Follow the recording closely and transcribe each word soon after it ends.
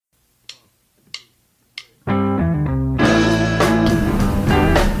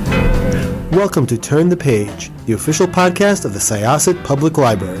welcome to Turn the Page, the official podcast of the Syosset Public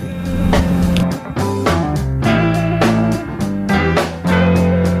Library.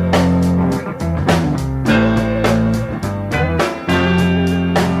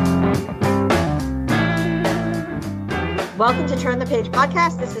 Welcome to Turn the Page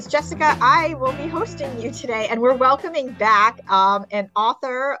podcast. This is Jessica. I will be hosting you today, and we're welcoming back an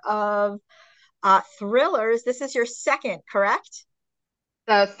author of thrillers. This is your second, correct?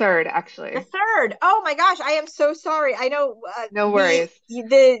 The third, actually. The third. Oh my gosh, I am so sorry. I know. No worries.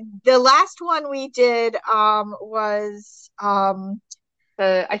 The last one we did was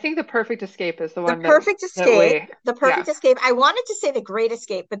I think The Perfect Escape is the one. The Perfect Escape. The Perfect Escape. I wanted to say The Great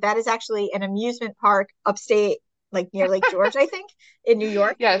Escape, but that is actually an amusement park upstate, like near Lake George, I think, in New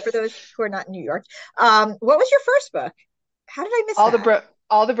York. Yes. For those who are not in New York. What was your first book? How did I miss that?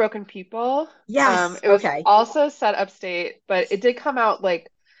 All the Broken People. Yes. It was also set upstate, but it did come out like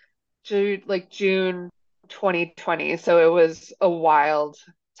June 2020, so it was a wild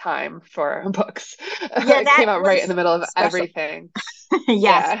time for books. Yeah, It came out right in the middle of everything.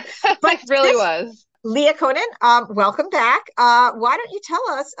 Yes. Yeah. But it really was. Leah Conan, welcome back. Why don't you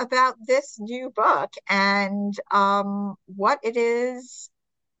tell us about this new book and what it is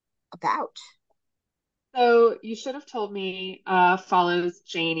about? So You Should Have Told Me follows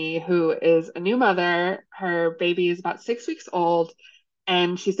Janie, who is a new mother. Her baby is about 6 weeks old,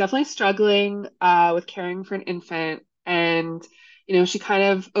 and she's definitely struggling with caring for an infant. And, she kind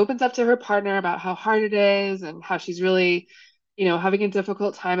of opens up to her partner about how hard it is and how she's really, having a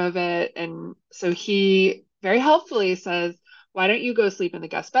difficult time of it. And so he very helpfully says, why don't you go sleep in the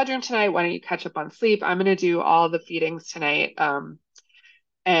guest bedroom tonight? Why don't you catch up on sleep? I'm going to do all the feedings tonight.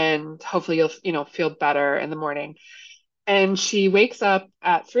 And hopefully you'll feel better in the morning. And she wakes up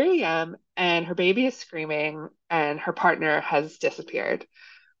at 3 a.m. and her baby is screaming and her partner has disappeared.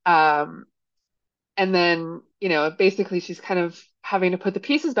 And then, basically she's kind of having to put the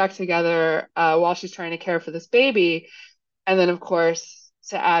pieces back together while she's trying to care for this baby. And then, of course,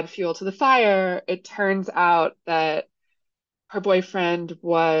 to add fuel to the fire, it turns out that her boyfriend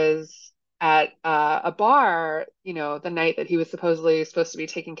was at a bar, the night that he was supposed to be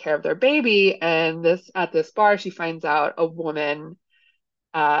taking care of their baby. And at this bar, she finds out a woman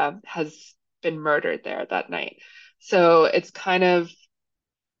has been murdered there that night. So it's kind of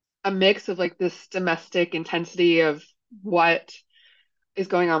a mix of like this domestic intensity of what is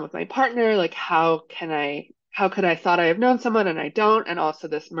going on with my partner, like how could I thought I have known someone and I don't, and also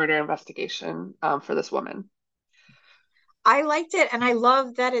this murder investigation for this woman. I liked it, and I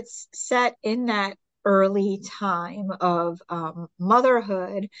love that it's set in that early time of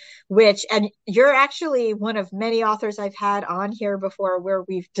motherhood, and you're actually one of many authors I've had on here before where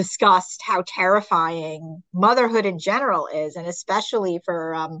we've discussed how terrifying motherhood in general is, and especially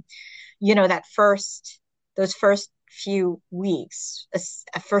for those first few weeks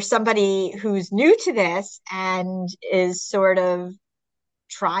for somebody who's new to this and is sort of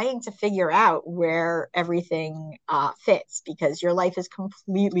trying to figure out where everything fits, because your life is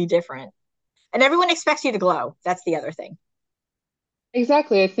completely different and everyone expects you to glow. That's the other thing.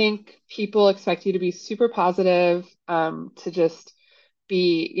 Exactly. I think people expect you to be super positive, to just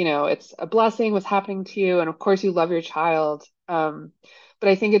be, it's a blessing what's happening to you. And of course, you love your child. But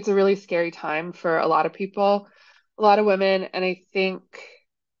I think it's a really scary time for a lot of people, a lot of women. And I think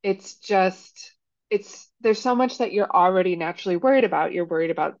it's just, there's so much that you're already naturally worried about. You're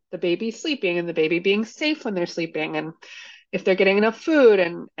worried about the baby sleeping and the baby being safe when they're sleeping, and if they're getting enough food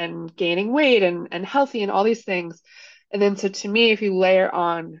and gaining weight and healthy and all these things. And then so to me, if you layer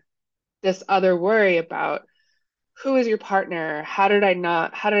on this other worry about who is your partner, how did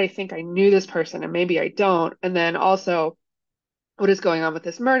I think I knew this person and maybe I don't, and then also what is going on with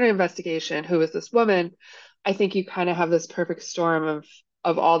this murder investigation, who is this woman, I think you kind of have this perfect storm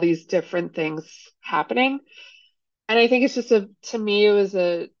of all these different things happening. And I think it's just to me,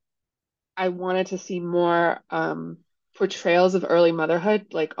 I wanted to see more portrayals of early motherhood,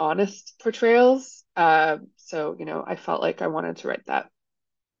 like honest portrayals. So, I felt like I wanted to write that.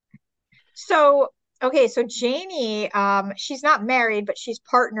 So, okay, so Janie, she's not married, but she's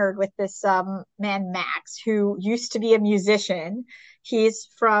partnered with this man, Max, who used to be a musician. He's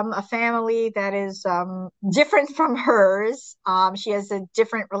from a family that is different from hers. She has a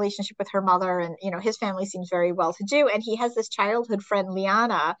different relationship with her mother, and his family seems very well to do. And he has this childhood friend,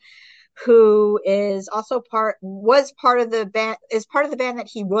 Liana, who was part of the band, is part of the band that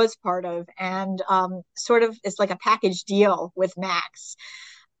he was part of, and sort of is like a package deal with Max.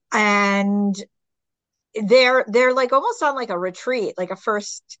 And they're like almost on like a retreat, like a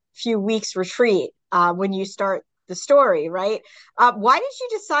first few weeks retreat, when you start the story, right? Why did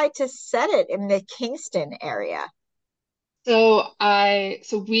you decide to set it in the Kingston area? My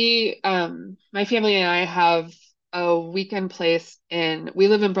family and I have a weekend place we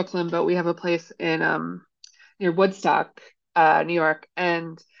live in Brooklyn, but we have a place in near Woodstock, New York,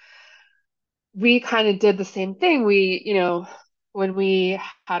 and we kind of did the same thing. When we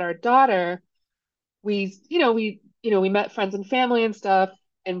had our daughter, we met friends and family and stuff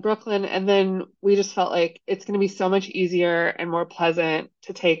in Brooklyn, and then we just felt like it's going to be so much easier and more pleasant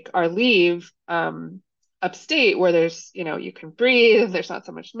to take our leave upstate where you can breathe, there's not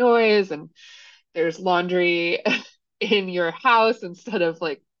so much noise, and there's laundry in your house instead of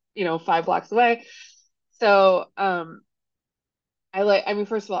 5 blocks away. So,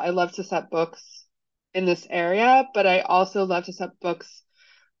 first of all, I love to set books in this area, but I also love to set books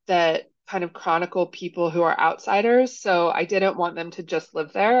that kind of chronicle people who are outsiders. So I didn't want them to just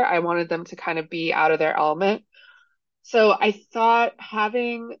live there. I wanted them to kind of be out of their element. So I thought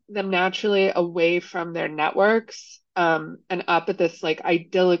having them naturally away from their networks, and up at this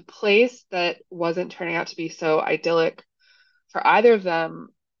idyllic place that wasn't turning out to be so idyllic for either of them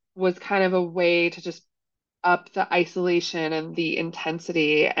was kind of a way to just up the isolation and the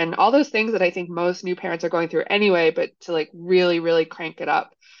intensity and all those things that I think most new parents are going through anyway, but to really, really crank it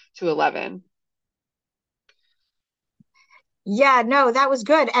up to 11. Yeah, no, that was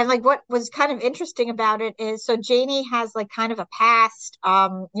good. And what was kind of interesting about it is so Janie has kind of a past.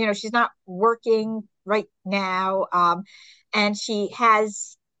 She's not working right now. And she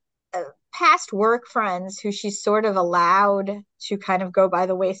has past work friends who she's sort of allowed to kind of go by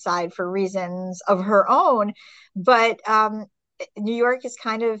the wayside for reasons of her own. But New York is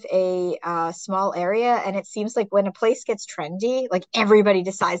kind of a small area, and it seems like when a place gets trendy, everybody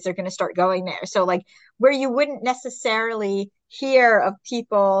decides they're going to start going there. So where you wouldn't necessarily hear of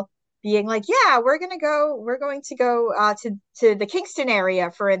people being like, yeah, we're going to go to the Kingston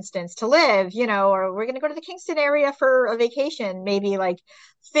area, for instance, to live, or we're going to go to the Kingston area for a vacation, maybe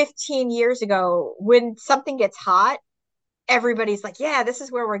 15 years ago. When something gets hot, everybody's like, yeah, this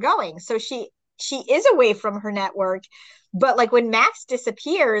is where we're going. So she is away from her network, but when Max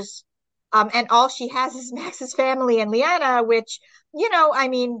disappears, and all she has is Max's family and Liana, which, I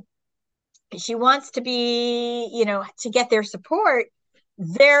mean, she wants to be, to get their support.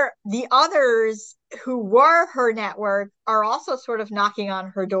 The others who were her network are also sort of knocking on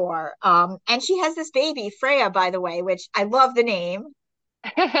her door. And she has this baby, Freya, by the way, which I love the name.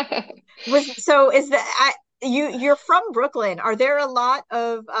 Is that you're from Brooklyn? Are there a lot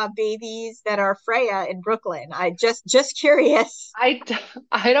of babies that are Freya in Brooklyn? I just curious. I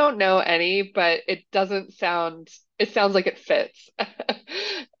don't know any, but it sounds like it fits.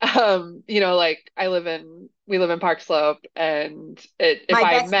 We live in Park Slope, and if My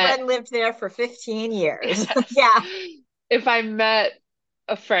I best met, friend lived there for 15 years. yes, Yeah, if I met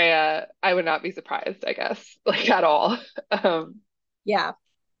a Freya, I would not be surprised, I guess, at all. Um, yeah.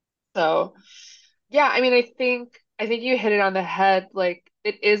 so yeah, I think you hit it on the head.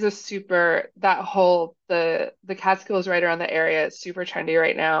 It is a super that whole the Catskills right around the area is super trendy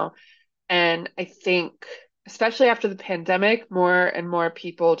right now. And I think, especially after the pandemic, more and more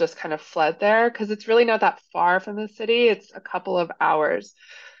people just kind of fled there because it's really not that far from the city. It's a couple of hours.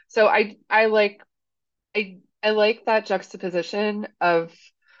 So I like that juxtaposition of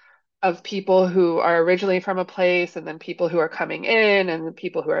people who are originally from a place and then people who are coming in and the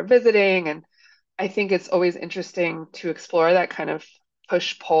people who are visiting. And I think it's always interesting to explore that kind of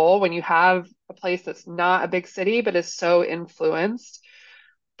push pull when you have a place that's not a big city but is so influenced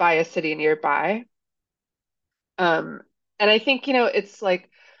by a city nearby. Um, and I think, it's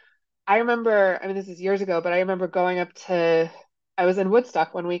I remember, this is years ago, but I remember I was in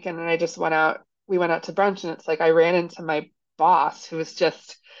Woodstock one weekend and we went out to brunch, and it's I ran into my boss who was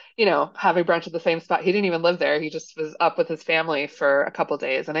just, having brunch at the same spot. He didn't even live there. He just was up with his family for a couple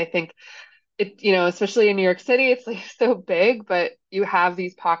days. And I think especially in New York City, it's so big, but you have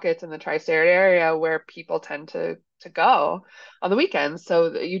these pockets in the tri-state area where people tend to go on the weekends.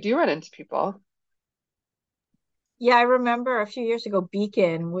 So you do run into people. Yeah, I remember a few years ago,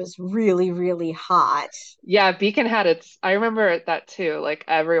 Beacon was really, really hot. Yeah, Beacon had I remember that too,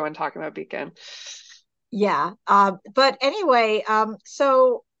 everyone talking about Beacon. Yeah. But anyway,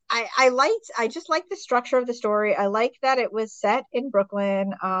 so I just liked the structure of the story. I liked that it was set in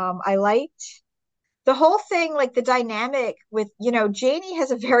Brooklyn. I liked the whole thing, the dynamic with, Janie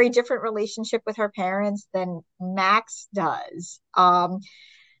has a very different relationship with her parents than Max does.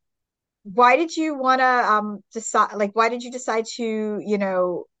 Why did you want to decide, why did you decide to,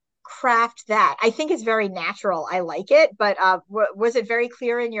 craft that? I think it's very natural. I like it, but was it very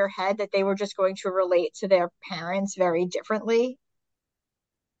clear in your head that they were just going to relate to their parents very differently?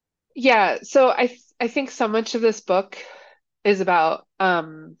 Yeah, so I think so much of this book is about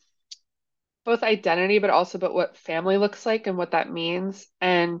both identity, but also about what family looks like and what that means.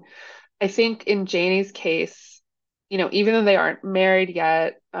 And I think in Janie's case, even though they aren't married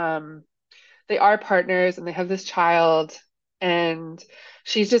yet, they are partners and they have this child, and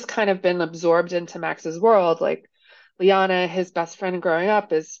she's just kind of been absorbed into Max's world. Like Liana, his best friend growing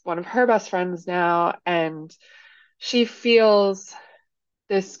up, is one of her best friends now, and she feels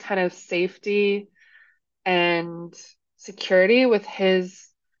this kind of safety and security with his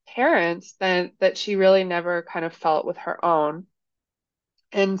parents that she really never kind of felt with her own.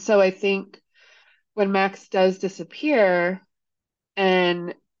 And so I think when Max does disappear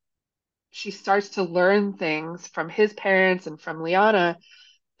and she starts to learn things from his parents and from Liana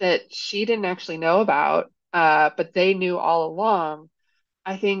that she didn't actually know about, but they knew all along,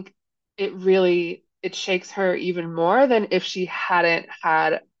 I think it shakes her even more than if she hadn't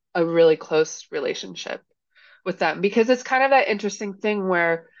had a really close relationship with them. Because it's kind of that interesting thing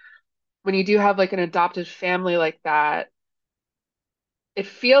where when you do have like an adopted family like that, it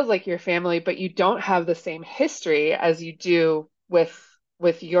feels like your family, but you don't have the same history as you do with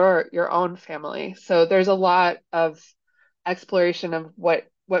your own family. So there's a lot of exploration of what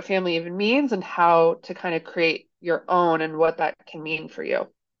family even means and how to kind of create your own and what that can mean for you.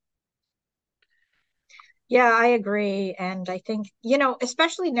 Yeah, I agree. And I think,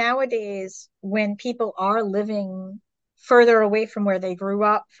 especially nowadays when people are living further away from where they grew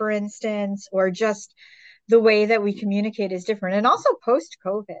up, for instance, or just the way that we communicate is different. And also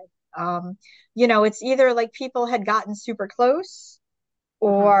post-COVID, um, it's either like people had gotten super close Hmm.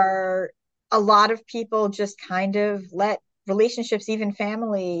 or a lot of people just kind of let relationships, even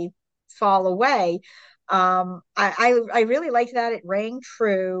family, fall away. I really liked that. It rang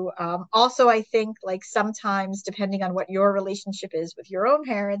true. Also, I think like sometimes, depending on what your relationship is with your own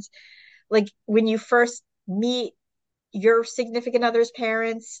parents, like when you first meet your significant other's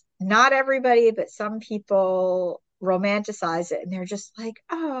parents, not everybody, but some people romanticize it and they're just like,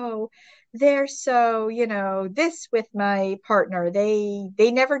 oh, they're so, this with my partner. They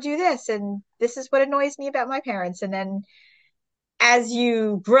never do this and this is what annoys me about my parents. And then as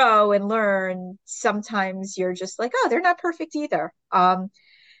you grow and learn, sometimes you're just like, oh, they're not perfect either.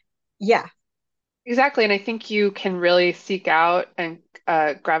 Yeah. Exactly. And I think you can really seek out and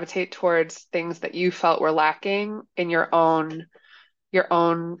gravitate towards things that you felt were lacking in your own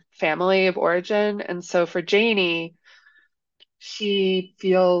family of origin. And so for Janie, she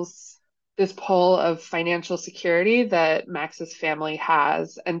feels this pull of financial security that Max's family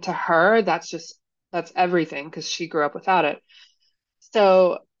has. And to her, that's everything because she grew up without it.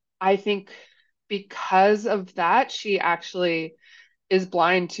 So I think because of that, she actually is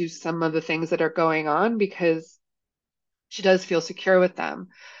blind to some of the things that are going on because she does feel secure with them.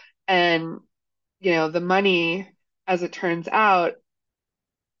 And, the money, as it turns out,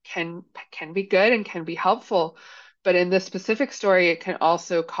 can be good and can be helpful. But in this specific story, it can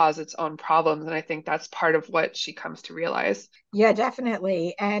also cause its own problems. And I think that's part of what she comes to realize. Yeah,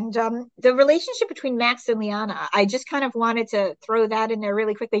 definitely. And the relationship between Max and Liana, I just kind of wanted to throw that in there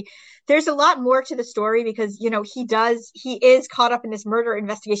really quickly. There's a lot more to the story because, he is caught up in this murder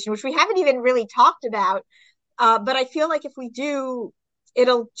investigation, which we haven't even really talked about. But I feel like if we do,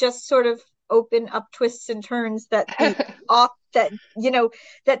 it'll just sort of open up twists and turns that the off that,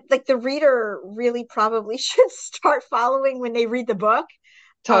 that like the reader really probably should start following when they read the book.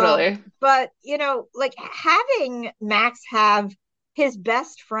 Totally. But like having Max have his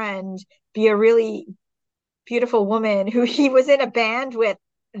best friend be a really beautiful woman who he was in a band with,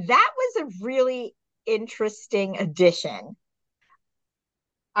 that was a really interesting addition.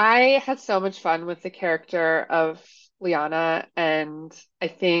 I had so much fun with the character of Liana, and I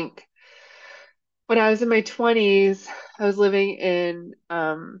think when I was in my 20s, I was living in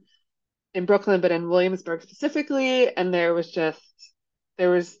Brooklyn, but in Williamsburg specifically, and there was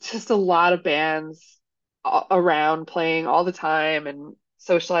just a lot of bands around playing all the time and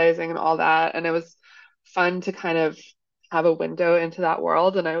socializing and all that, and it was fun to kind of have a window into that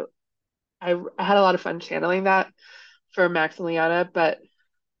world, and I had a lot of fun channeling that for Max and Liana, but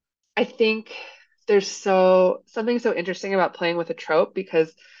I think there's something so interesting about playing with a trope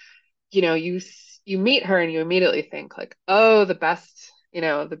because you meet her and you immediately think like, oh, the best,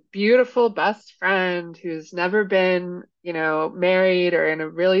 the beautiful best friend who's never been, married or in a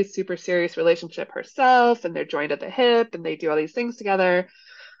really super serious relationship herself, and they're joined at the hip and they do all these things together.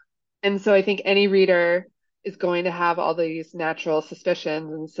 And so I think any reader is going to have all these natural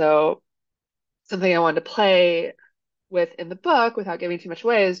suspicions. And so something I wanted to play with in the book without giving too much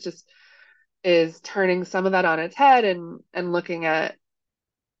away is turning some of that on its head and looking at,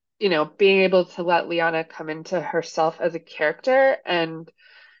 being able to let Liana come into herself as a character and,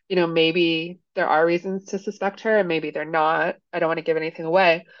 maybe there are reasons to suspect her and maybe they're not. I don't want to give anything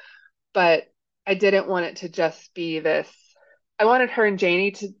away, but I didn't want it to just be this. I wanted her and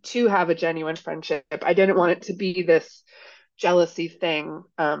Janie to have a genuine friendship. I didn't want it to be this jealousy thing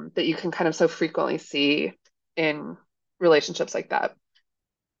that you can kind of so frequently see in relationships like that.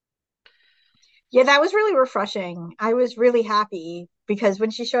 Yeah, that was really refreshing. I was really happy because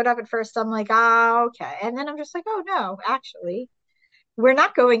when she showed up at first, I'm like, ah, okay. And then I'm just like, oh no, actually, we're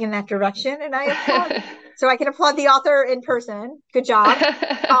not going in that direction. And I applaud. So I can applaud the author in person. Good job.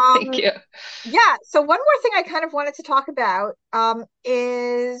 Thank Um, you. yeah. So one more thing I kind of wanted to talk about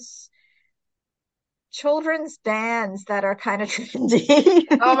is children's bands that are kind of trendy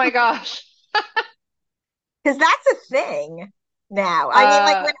Oh my gosh. because that's a thing now. I mean,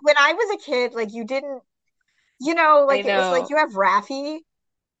 like Uh, when I was a kid, like you didn't, I like it was like know. you have Raffi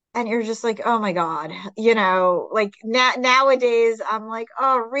and you're just like, oh my God, like nowadays I'm like,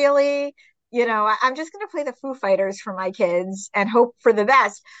 oh really? I'm just gonna play the Foo Fighters for my kids and hope for the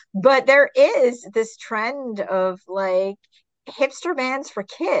best. But there is this trend of like hipster bands for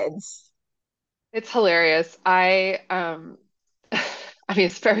kids. It's hilarious. I mean,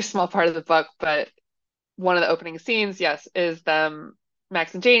 it's a very small part of the book, but one of the opening scenes, yes, is them,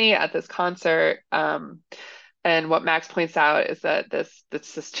 Max and Janie at this concert. And what Max points out is that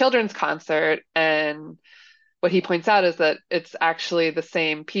this children's concert, and what he points out is that it's actually the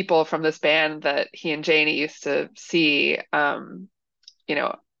same people from this band that he and Janie used to see, you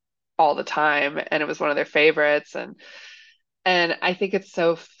know, all the time, and it was one of their favorites. And I think it's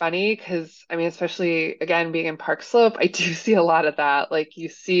so funny because, I mean, especially again being in Park Slope, I do see a lot of that. Like you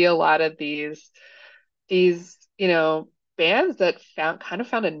see a lot of these, bands that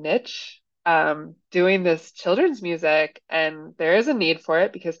found a niche doing this children's music, and there is a need for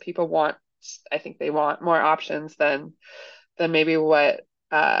it because people want, I think they want more options than maybe what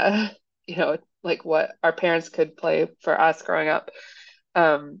like what our parents could play for us growing up.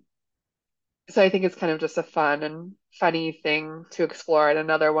 Um, so I think it's kind of just a fun and funny thing to explore, and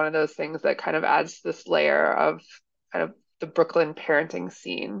another one of those things that kind of adds this layer of kind of the Brooklyn parenting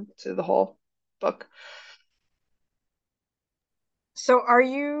scene to the whole book. So are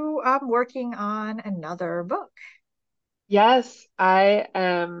you working on another book? Yes, I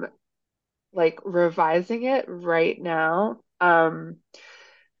am like revising it right now. And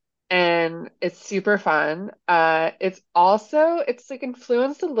it's super fun. It's like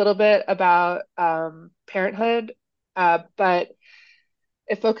influenced a little bit about parenthood, but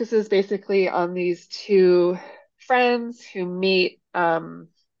it focuses basically on these two friends who meet at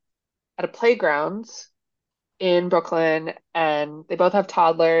a playground in Brooklyn, and they both have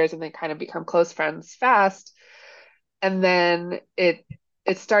toddlers, and they kind of become close friends fast. And then it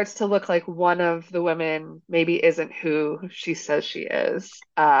starts to look like one of the women maybe isn't who she says she is.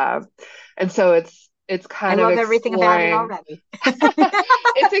 And so it's I kind of love everything about it exploring. already.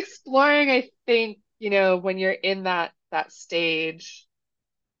 It's exploring, I think, when you're in that stage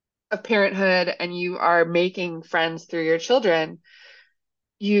of parenthood and you are making friends through your children,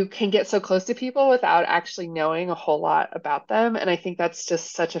 you can get so close to people without actually knowing a whole lot about them. And I think that's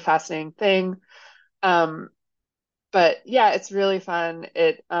just such a fascinating thing. Um, but yeah, it's really fun.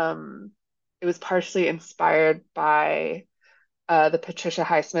 It was partially inspired by the Patricia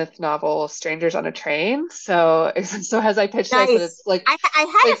Highsmith novel Strangers on a Train. So so as I pitched it, I said Nice. it's like I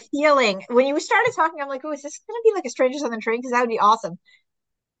had a like feeling when you started talking, I'm like, oh, is this going to be like a Strangers on the Train? Because that would be awesome.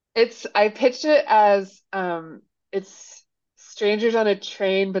 I pitched it as it's Strangers on a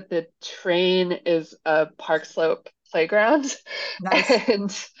Train, but the train is a Park Slope playground. Nice.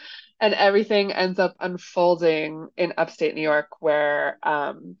 and and everything ends up unfolding in upstate New York where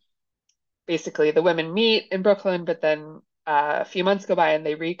basically the women meet in Brooklyn, but then a few months go by and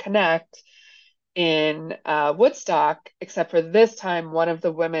they reconnect in Woodstock, except for this time, one of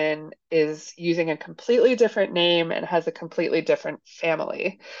the women is using a completely different name and has a completely different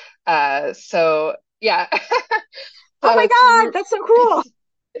family. So yeah, Oh so my God, that's so cool.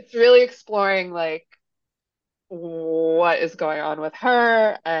 it's really exploring like what is going on with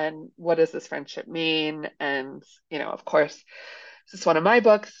her and what does this friendship mean, and of course, this is one of my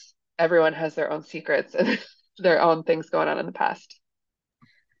books. Everyone has their own secrets and their own things going on in the past.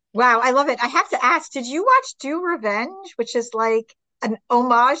 Wow, I love it. I have to ask, did you watch Do Revenge, which is like an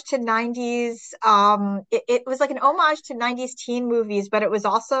homage to 90s. It was like an homage to 90s teen movies, but it was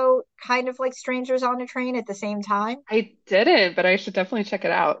also kind of like Strangers on a Train at the same time. I didn't, but I should definitely check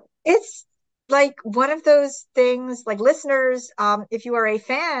it out. It's like one of those things, like listeners, if you are a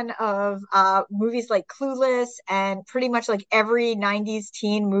fan of movies like Clueless and pretty much like every 90s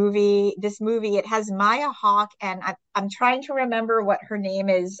teen movie, this movie, it has Maya Hawke, and I'm trying to remember what her name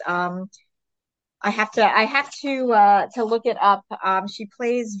is. I have to look it up. She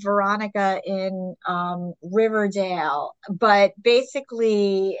plays Veronica in Riverdale, but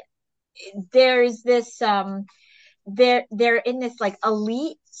basically there's this they're in this like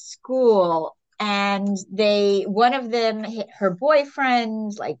elite school, and they one of them, her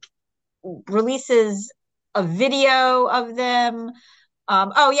boyfriend, like releases a video of them.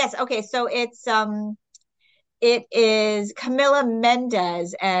 Oh yes, okay, so it is Camila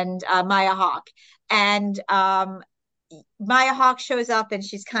Mendez and Maya Hawke. And Maya Hawke shows up, and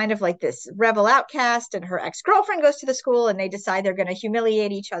she's kind of like this rebel outcast, and her ex-girlfriend goes to the school, and they decide they're going to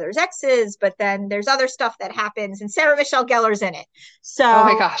humiliate each other's exes, but then there's other stuff that happens, and Sarah Michelle Gellar's in it. Oh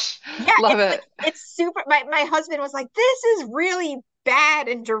my So gosh. yeah, Love it's it. like it's super. My husband was like, "This is really bad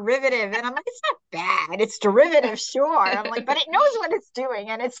and derivative," and I'm like, "It's not bad. It's derivative, sure." I'm like, "But it knows what it's doing,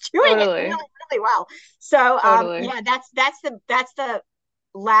 and it's doing it really, Totally. really well." So Totally. yeah, that's the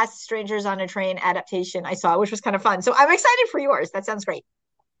last Strangers on a Train adaptation I saw, which was kind of fun. So I'm excited for yours. That sounds great.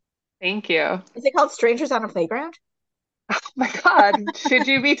 Thank you. Is it called Strangers on a Playground? Oh my God. Should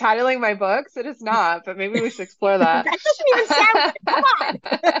you be titling my books? It is not, but maybe we should explore That that. doesn't even sound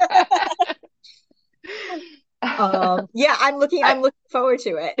good. Come on. Yeah, I, I'm looking forward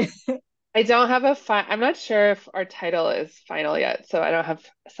to it. I don't have I'm not sure if our title is final yet, so I don't have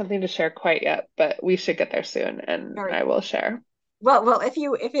something to share quite yet, but we should get there soon and Very I cool. will share. Well, if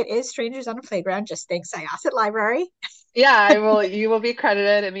it is Strangers on a Playground, just thank Syosset Library. Yeah, I will, you will be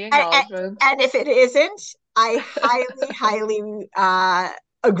credited in the And, and, acknowledgments. and if it isn't, I highly, highly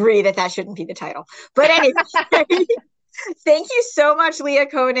agree that that shouldn't be the title. But anyway, thank you so much, Leah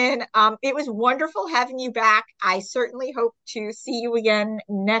Conan. It was wonderful having you back. I certainly hope to see you again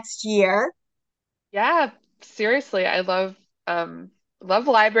next year. Yeah, seriously, I love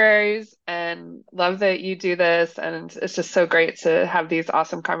libraries and love that you do this and it's just so great to have these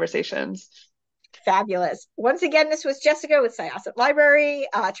awesome conversations. Fabulous. Once again, this was Jessica with Syosset Library,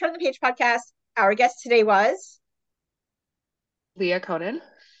 Turn the Page podcast. Our guest today was, Leah Conan.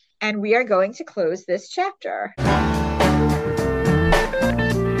 and we are going to close this chapter.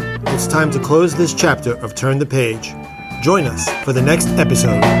 It's time to close this chapter of Turn the Page. Join us for the next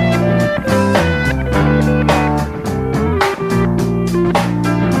episode.